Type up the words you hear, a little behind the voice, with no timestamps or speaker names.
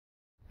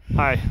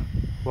Hi,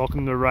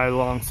 welcome to Ride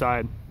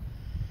Alongside.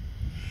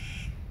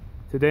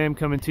 Today I'm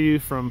coming to you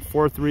from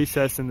 4th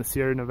Recess in the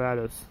Sierra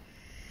Nevadas.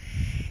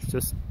 It's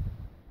just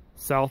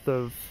south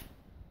of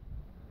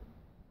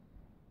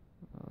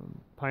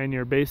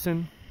Pioneer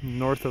Basin,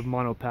 north of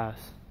Mono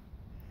Pass.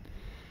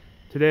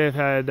 Today I've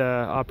had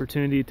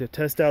opportunity to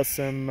test out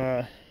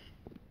some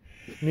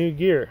new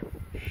gear.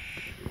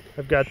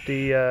 I've got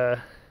the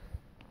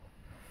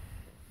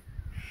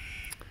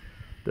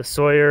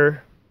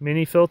Sawyer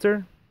Mini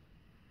filter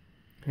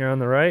here on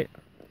the right,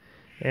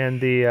 and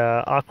the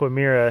Aqua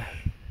Mira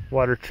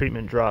water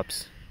treatment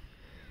drops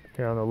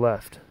here on the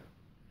left.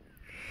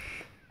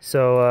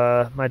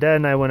 So my dad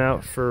and I went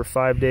out for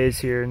 5 days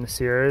here in the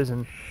Sierras,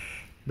 and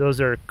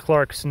those are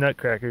Clark's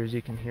nutcrackers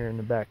you can hear in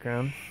the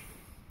background,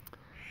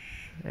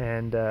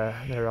 and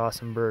they're an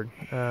awesome bird.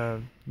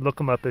 Look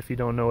them up if you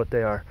don't know what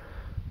they are.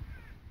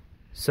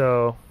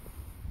 So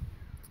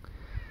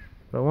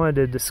what I wanted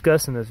to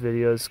discuss in this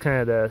video is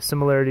kind of the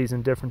similarities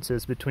and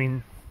differences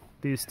between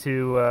these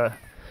two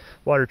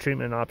water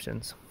treatment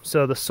options.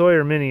 So the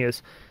Sawyer Mini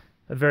is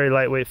a very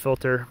lightweight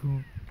filter.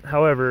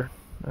 However,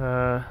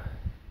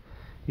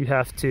 you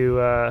have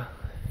to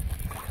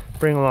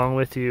bring along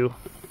with you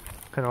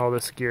kind of all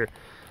this gear.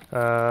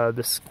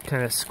 This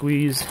kind of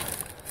squeeze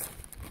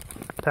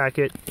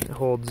packet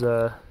holds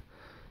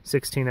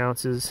 16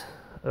 ounces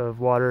of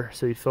water.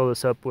 So you fill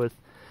this up with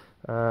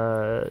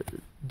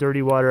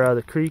dirty water out of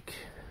the creek,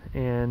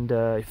 and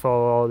you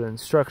follow all the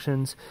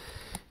instructions.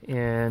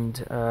 And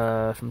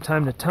from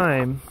time to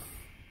time,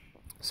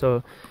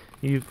 so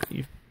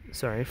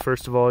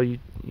first of all, you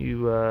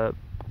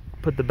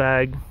put the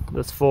bag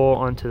that's full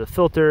onto the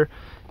filter,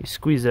 you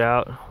squeeze it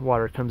out,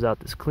 water comes out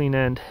this clean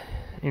end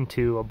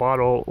into a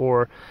bottle,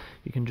 or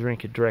you can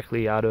drink it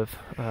directly out of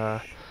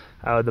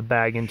the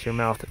bag into your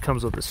mouth. It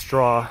comes with a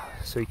straw,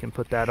 so you can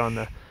put that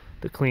on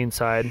the clean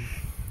side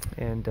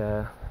and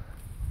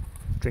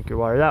drink your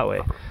water that way.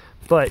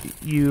 But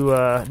you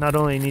not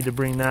only need to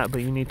bring that,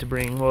 but you need to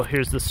bring, well,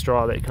 here's the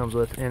straw that it comes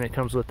with, and it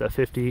comes with a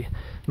 50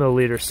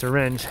 milliliter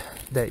syringe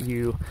that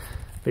you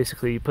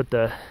basically put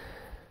the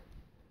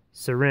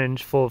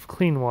syringe full of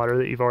clean water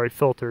that you've already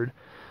filtered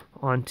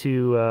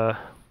onto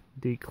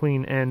the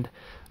clean end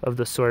of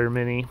the Sawyer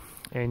Mini,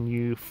 and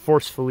you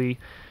forcefully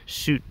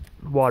shoot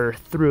water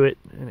through it,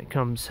 and it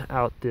comes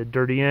out the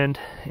dirty end.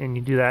 And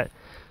you do that,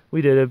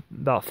 we did it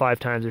about 5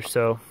 times or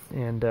so,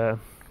 and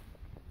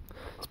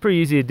it's pretty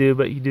easy to do,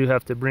 but you do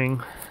have to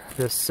bring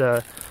this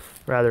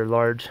rather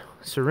large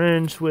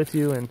syringe with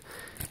you,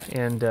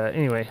 and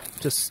anyway,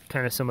 just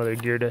kind of some other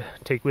gear to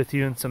take with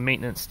you and some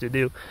maintenance to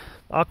do.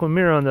 Aqua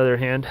Mira, on the other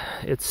hand,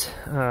 it's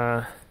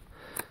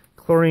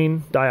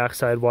chlorine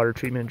dioxide water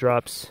treatment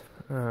drops.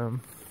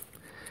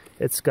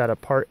 It's got a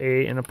part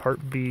A and a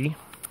part B.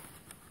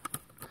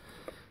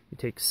 You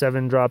take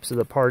 7 drops of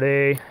the part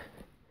A,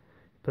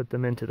 put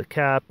them into the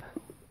cap,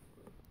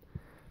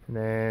 and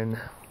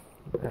then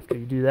after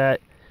you do that,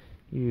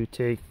 you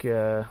take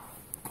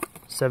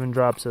 7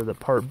 drops of the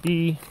part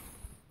B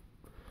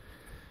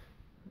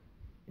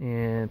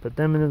and put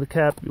them into the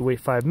cap. You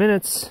wait 5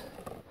 minutes,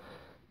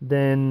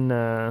 then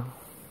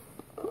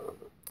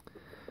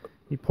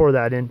you pour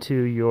that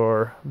into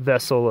your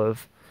vessel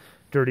of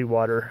dirty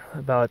water.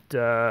 About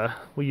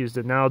we used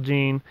an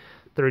Nalgene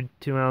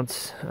 32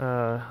 ounce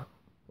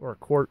or a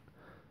quart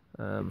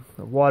of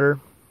water,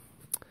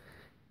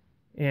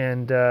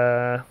 and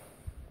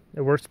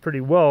it works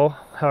pretty well.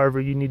 However,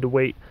 you need to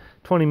wait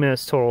 20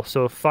 minutes total.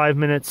 So 5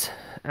 minutes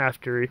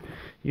after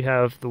you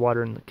have the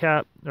water in the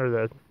cap, or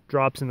the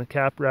drops in the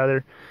cap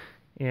rather,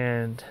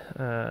 and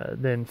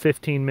then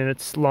 15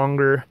 minutes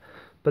longer.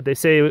 But they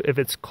say if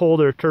it's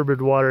cold or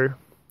turbid water,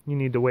 you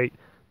need to wait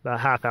about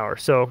a half hour.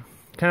 So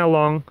kind of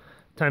long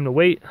time to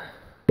wait.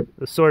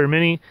 The Sawyer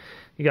Mini,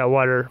 you got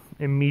water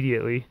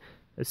immediately.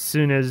 As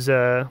soon as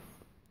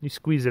you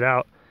squeeze it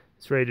out,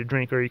 it's ready to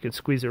drink, or you can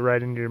squeeze it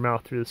right into your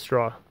mouth through the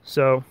straw.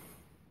 So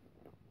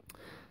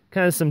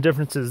kind of some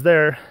differences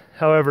there.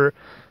 However,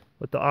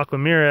 with the Aqua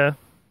Mira,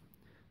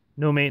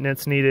 no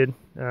maintenance needed.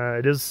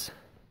 It is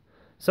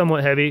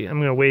somewhat heavy. I'm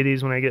going to weigh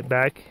these when I get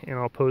back, and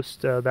I'll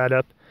post that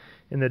up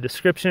in the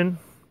description.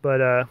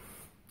 But I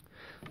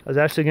was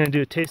actually going to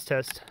do a taste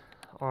test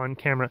on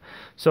camera.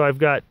 So I've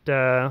got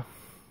the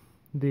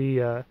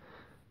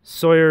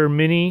Sawyer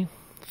Mini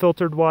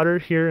filtered water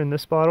here in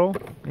this bottle,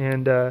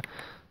 and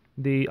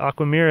the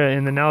Aqua Mira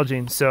in the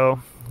Nalgene. So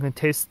I'm going to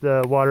taste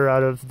the water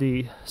out of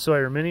the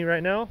Sawyer Mini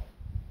right now.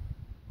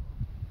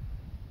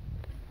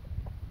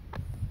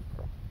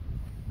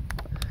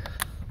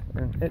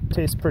 And it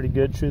tastes pretty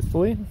good,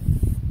 truthfully.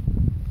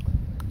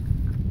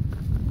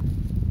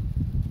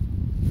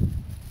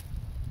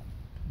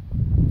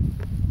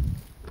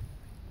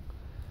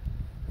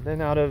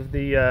 Then out of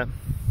the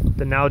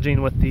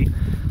Nalgene with the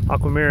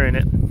Aqua Mira in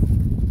it,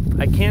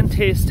 I can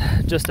taste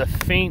just a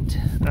faint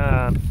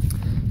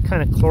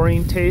kind of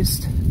chlorine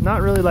taste.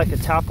 Not really like a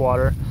tap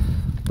water,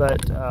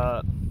 but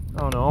I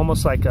don't know,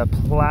 almost like a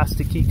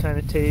plasticky kind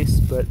of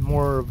taste, but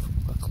more of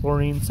a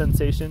chlorine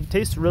sensation.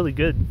 Tastes really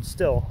good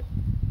still.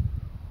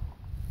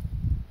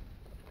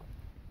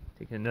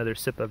 Take another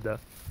sip of the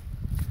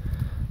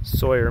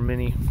Sawyer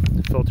Mini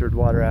filtered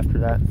water after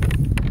that.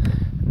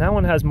 And that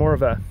one has more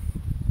of a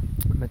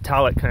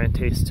metallic kind of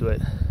taste to it.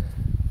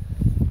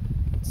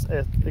 It's,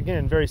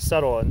 again, very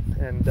subtle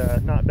and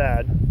not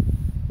bad.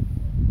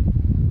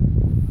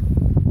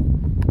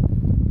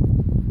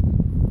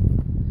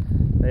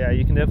 But yeah,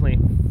 you can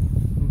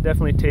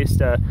definitely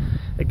taste.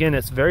 Again,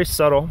 it's very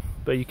subtle,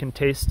 but you can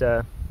taste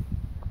the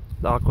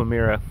Aqua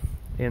Mira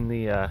in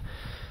the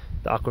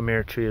Aqua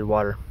Mira treated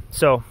water.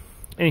 So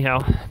anyhow,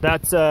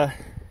 that's the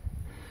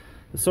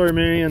Sawyer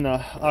Mini and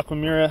the Aqua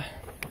Mira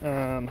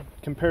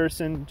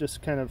comparison.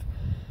 Just kind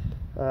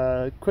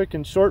of quick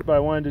and short, but I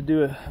wanted to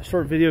do a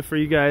short video for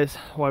you guys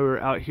while we were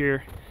out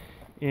here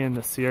in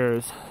the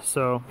Sierras.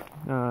 So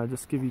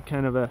just give you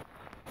kind of a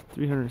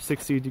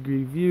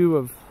 360-degree view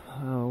of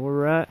where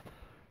we're at.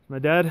 My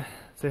dad,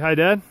 say hi,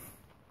 Dad.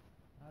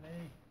 Howdy.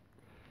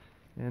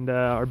 And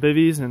our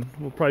bivvies, and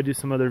we'll probably do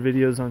some other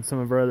videos on some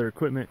of our other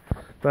equipment.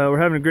 But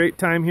we're having a great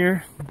time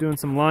here, doing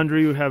some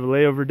laundry. We have a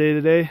layover day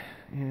today,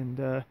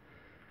 and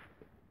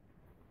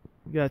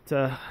we got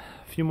a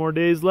few more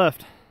days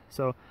left.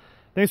 So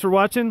thanks for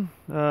watching,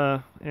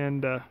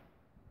 and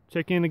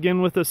check in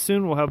again with us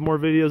soon. We'll have more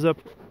videos up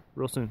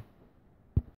real soon.